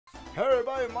Hey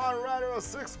everybody,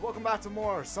 Rider06, welcome back to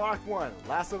more Sonic 1.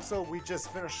 Last episode we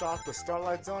just finished off the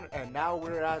Starlight Zone and now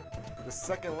we're at the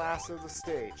second last of the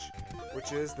stage,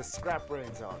 which is the Scrap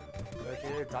Brain Zone,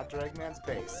 aka Dr. Eggman's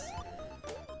base.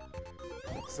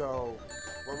 So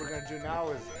what we're going to do now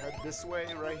is head this way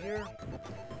right here,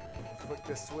 flick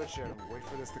this switch and wait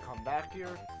for this to come back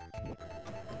here.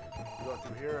 Go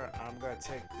through here, I'm going to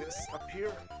take this up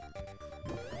here.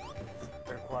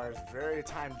 It requires very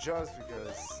timed jumps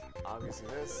because obviously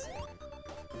this.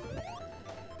 There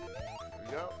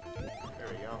we go. There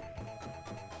we go.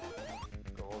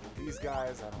 Go over these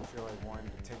guys. I don't feel like wanting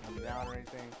to take them down or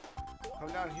anything.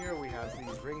 Come down here, we have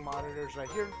these ring monitors right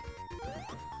here.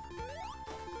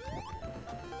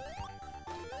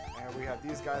 And we have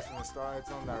these guys from the Starlight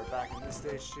Zone that are back in this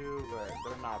stage too, but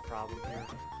they're not a problem here.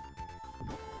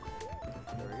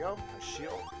 There we go. A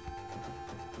shield.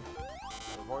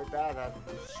 Avoid that, that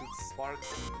shoots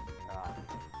sparks.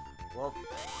 Well,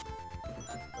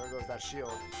 there goes that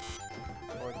shield.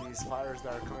 Or these fires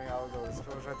that are coming out of those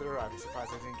pillars right there. I'm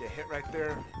surprised I didn't get hit right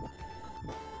there.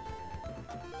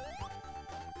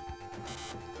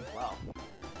 Wow.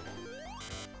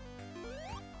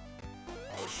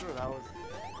 Oh sure, that was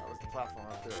the platform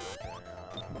up there.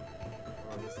 Okay,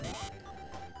 or this thing.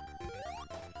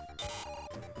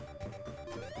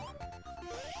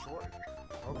 Short.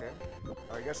 Okay.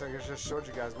 I guess I just showed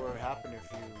you guys what would happen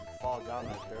if you fall down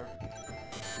right there.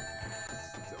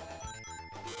 Still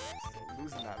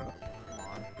losing that up. Come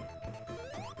on.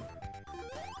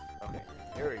 Okay,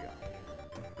 here we go.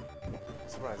 I'm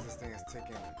surprised this thing is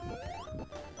taking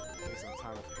some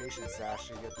time of patience to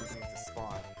actually get these things to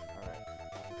spawn. Alright.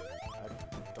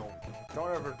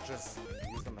 Don't ever just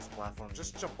use them as platforms.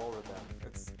 Just jump over them.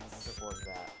 It's as simple as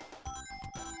that.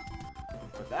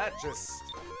 But that just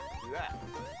do that.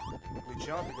 We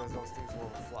jump because those things will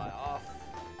fly off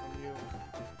from you.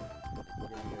 We're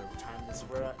gonna need to time this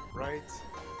right.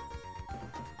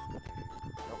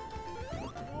 Nope.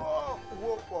 Whoa!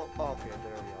 Whoa! Whoa! Okay,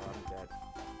 there we go. I'm dead.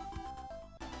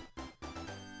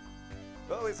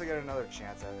 But at least I get another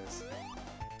chance at this.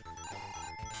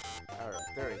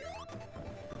 Alright, there we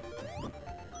go.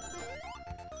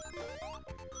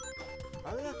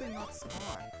 How did that thing not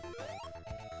spawn?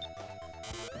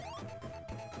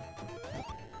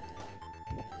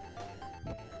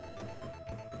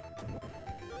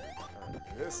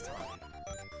 This time.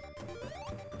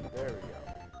 There we go.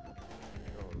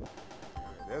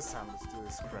 Right, this time, let's do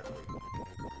this correctly.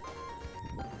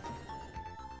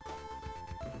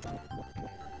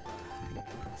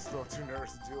 I'm still too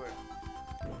nervous to do it.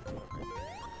 Okay.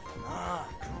 Ah,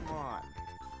 come on.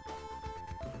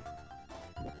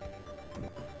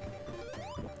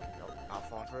 Nope, not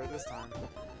falling for it this time.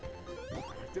 I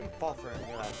didn't fall for it,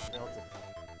 yet I failed to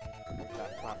make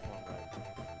that platform right.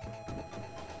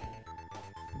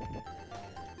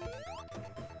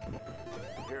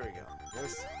 Here we go.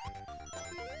 This.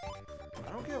 I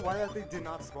don't get why that thing did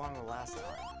not spawn the last time.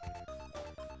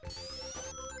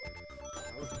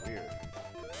 That was weird.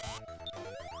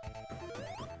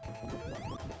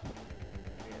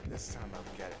 Yeah, this time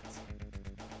I'll get it.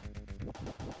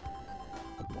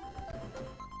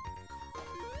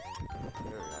 There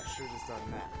we go. I should have just done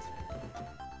that.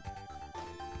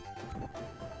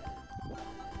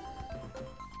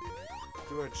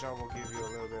 Do a jump will give you a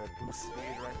little bit of boost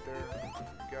speed right there. There we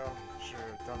go.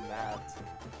 Sure, done that.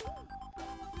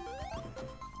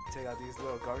 Take out these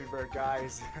little gummy bear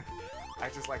guys. I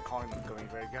just like calling them gummy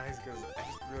bear guys because I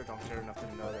just really don't care enough to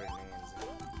know their names.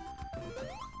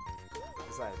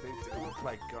 Besides, they do look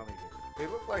like gummy bears. They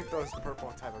look like those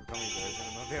purple type of gummy bears,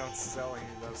 even though they don't sell any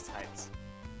of those types.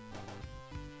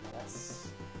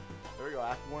 There we go.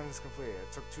 Act 1 is completed.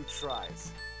 It took 2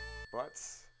 tries, but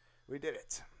we did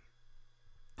it.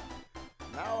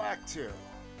 Now Act 2.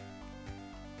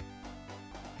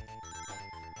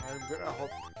 I'm gonna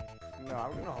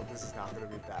hope this is not gonna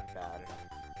be that bad.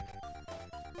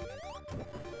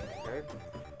 Okay.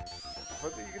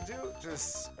 What you can do,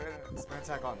 just spin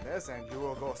attack on this and you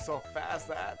will go so fast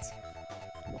that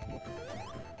you can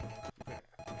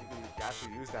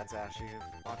actually use that to actually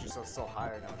launch yourself so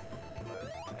high enough.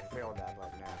 But I failed that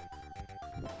right now.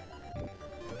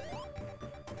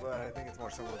 But I think it's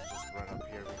more simple to just run up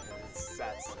here because it's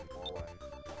that simple and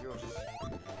you'll just...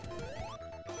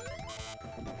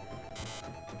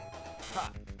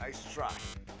 Ha! Nice try.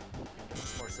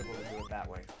 It's more simple to do it that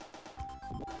way.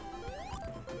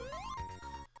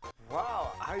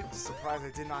 Wow! I'm surprised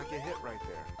I did not get hit right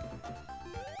there.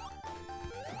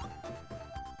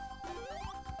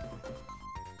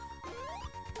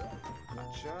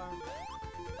 Gotcha.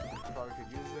 Probably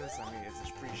could use this. I mean, it's a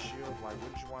free shield. Why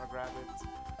wouldn't you want to grab it?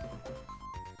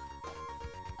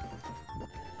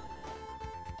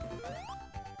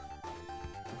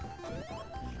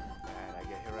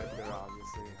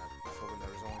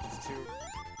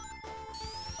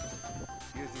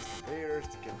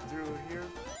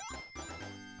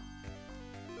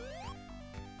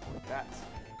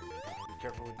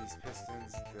 careful with these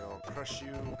pistons, they'll crush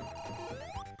you.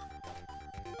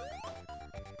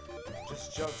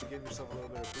 Just jump to give yourself a little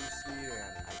bit of boost speed,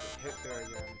 and I get hit there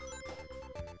again.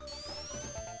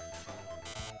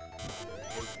 I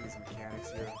hate these mechanics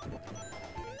here.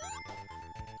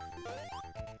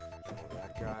 Kill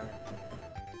that guy.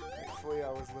 Thankfully, I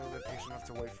was a little bit patient enough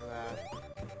to wait for that.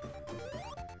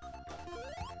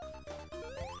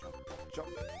 Jump.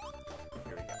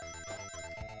 Here we go.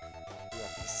 We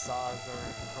got these saws that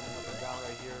are coming up and down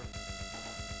right here.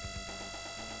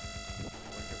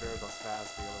 One conveyor goes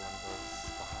fast, the other one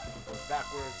goes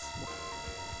backwards.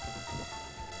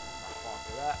 Not fall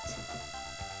for that.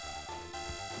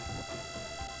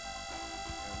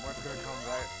 And one's gonna come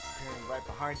right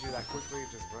behind you that quickly.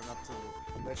 Just run up to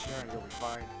the ledge here and you'll be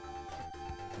fine.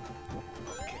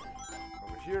 Okay,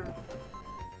 over here.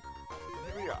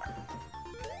 Here we are.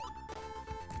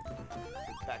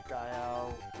 Get that guy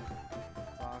out.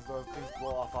 As long as those things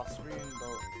blow off screen,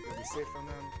 you'll be safe from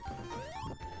them.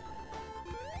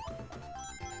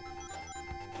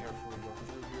 Carefully go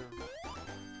through here.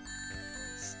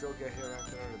 Still get hit right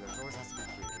there. There always has to be 3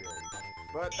 really.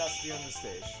 But that's the end of the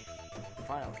stage.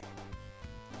 Finally.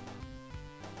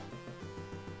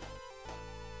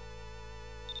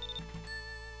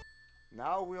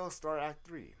 Now we'll start Act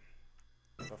 3.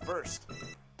 But first,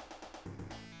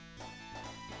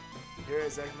 here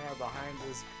is Eggman behind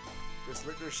this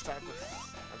licorice type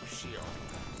of shield.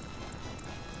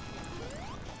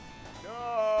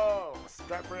 No!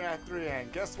 Start in Act 3,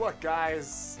 and guess what,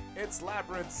 guys? It's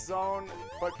Labyrinth Zone,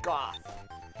 but goth.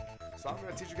 So I'm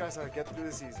gonna teach you guys how to get through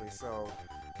this easily. So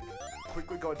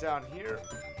quickly go down here,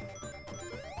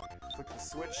 click the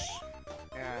switch,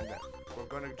 and we're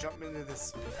gonna jump into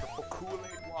this purple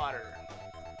Kool-Aid water.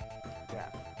 Yeah,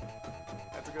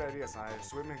 that's a good idea, son.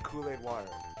 Swim in Kool-Aid water.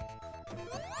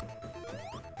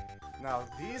 Now,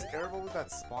 these air bubbles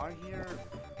that spawn here,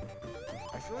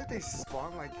 I feel like they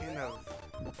spawn like in a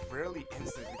fairly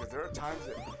instant, because there are times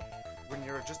that when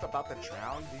you're just about to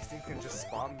drown, these things can just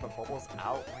spawn the bubbles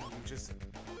out when you just,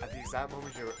 at the exact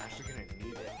moment you're actually gonna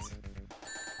need it.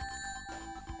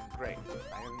 And great,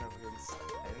 I ended up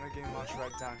getting launched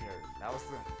right down here.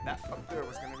 That up there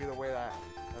was gonna be the way that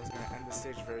I was gonna end the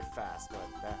stage very fast, but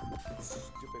that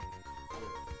stupid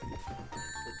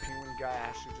the penguin guy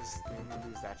actually just made me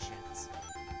lose that chance.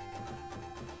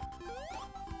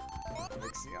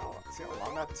 Like, see how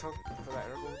long that took for that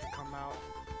air bubble to come out?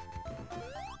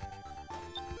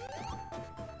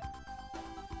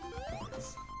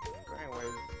 But anyway,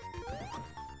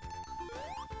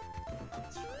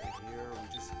 it's right here. We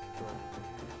just go over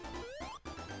here.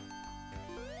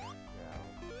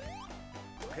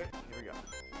 Yeah. Okay, here we go.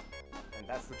 And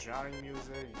that's the drowning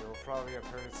music. You'll probably have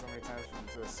heard it so many times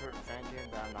from a certain fan game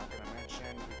that I'm not going to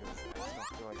mention because I just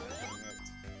don't feel like mentioning it.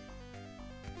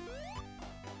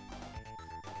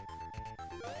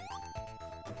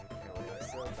 Anyway, I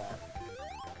said that.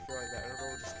 I feel like that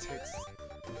air just takes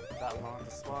that long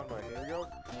to spawn, but here we go.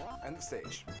 End the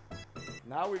stage.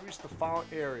 Now we reach the final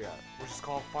area, which is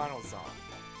called Final Zone.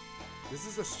 This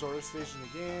is the shortest stage in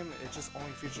the game. It just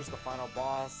only features the final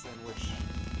boss, in which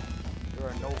there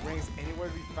are no rings anywhere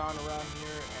to be found around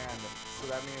here, and so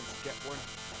that means get one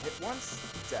hit once,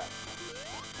 death.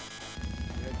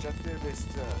 The objective is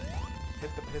to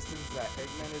hit the pistons that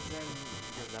Eggman is in,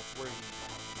 because that's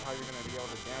how you're going to be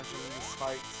able to damage him in this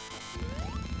fight.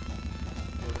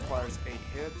 It requires 8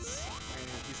 hits, and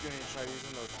he's going to try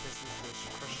using those pistons which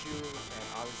crush you, and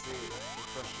obviously if they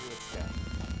crush you, it's death.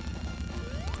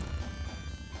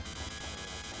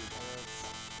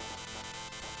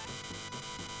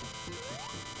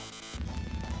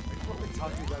 Talk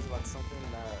to you guys about something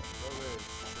that was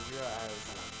trivia as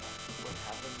what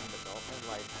happened in development.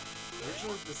 Like,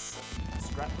 originally this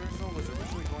Scrap Zone was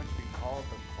originally going to be called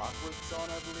the Clockwork Zone,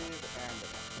 I believe, and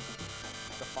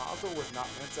the Final Zone was not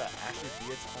meant to actually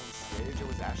be its own stage. It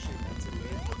was actually meant to be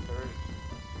the third.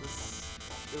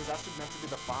 It was actually meant to be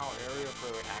the final area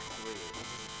for Act 3,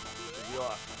 which is the real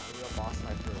boss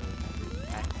fight for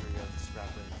Act 3 of the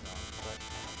Scrap Zone. But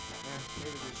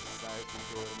maybe they just decided to make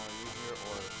it a little more easier,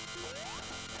 or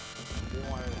they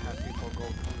wanted to have people go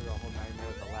through the whole nightmare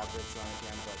with the Labyrinth Zone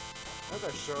again. But as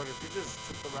I showed, if you just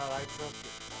took the route I took,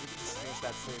 you could just finish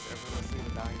that stage effortlessly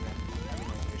without even having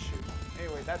any issue.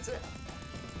 Anyway, that's it.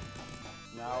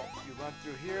 Now, you run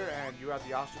through here, and you have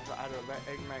the option to either let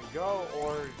Eggman go,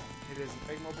 or hit his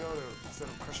Eggmobile instead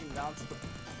of crushing down to the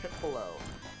pit below.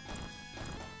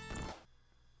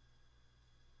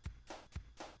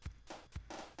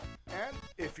 And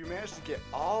if you manage to get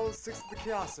all 6 of the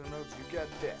Chaos Emeralds, you get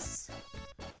this.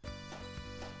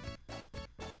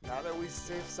 Now that we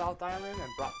saved South Island and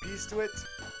brought peace to it,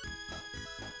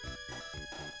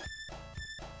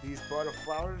 these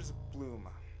butterflowers bloom.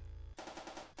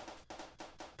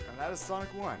 And that is Sonic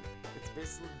 1. It's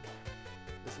basically,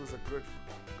 this was a good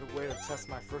way to test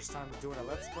my first time doing a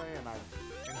Let's Play, and I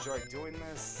enjoyed doing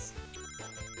this.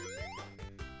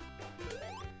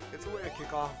 It's a way to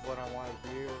kick off what I want to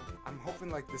do. I'm hoping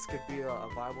like this could be a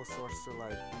viable source to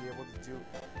like be able to do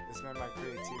expand my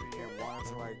creativity and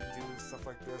wanting to like do stuff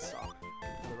like this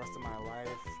for the rest of my life.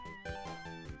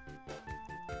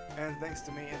 And thanks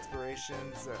to many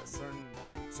inspirations,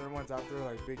 certain ones out there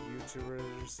like big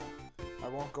YouTubers. I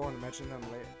won't go and mention them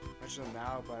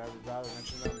now, but I would rather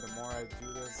mention them the more I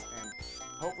do this. And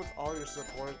hope with all your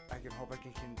support, I can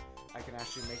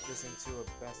actually make this into a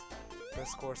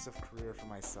best course of career for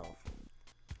myself.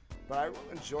 But I will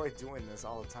enjoy doing this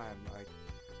all the time. Like,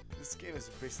 this game is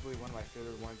basically one of my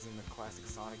favorite ones in the classic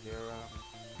Sonic era.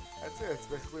 I'd say it's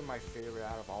basically my favorite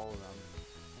out of all of them.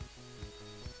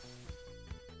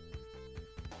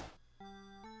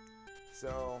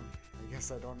 So, I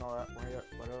guess I don't know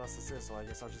what else to say, so I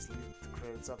guess I'll just leave the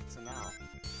credits up to now.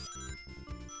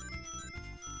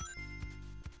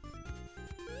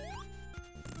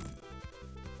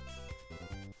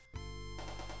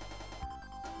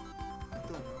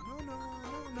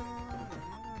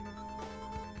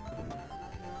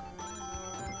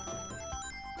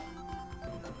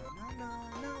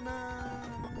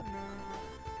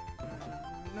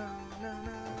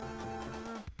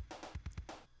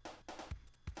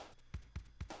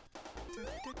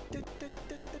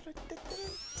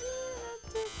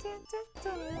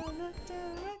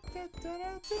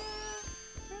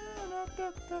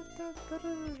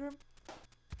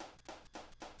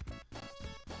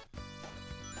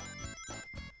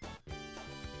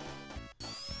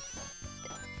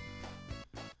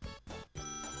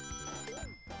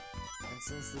 And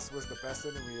since this was the best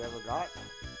ending we ever got,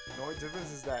 the only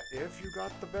difference is that if you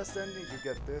got the best ending, you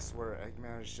get this where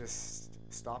Eggman is just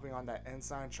stopping on that end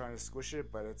sign trying to squish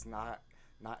it, but it's not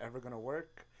ever gonna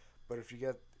work. But if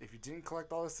you didn't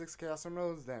collect all the 6 Chaos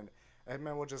Emeralds, then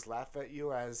Eggman will just laugh at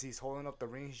you as he's holding up the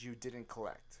rings you didn't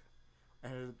collect.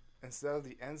 And instead of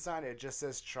the end sign, it just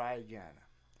says try again.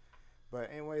 But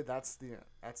anyway, that's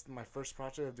my first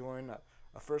project of doing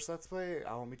a first Let's Play.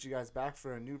 I will meet you guys back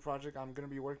for a new project I'm gonna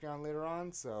be working on later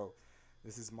on. So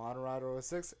this is Modern Rider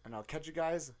 06, and I'll catch you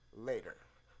guys later.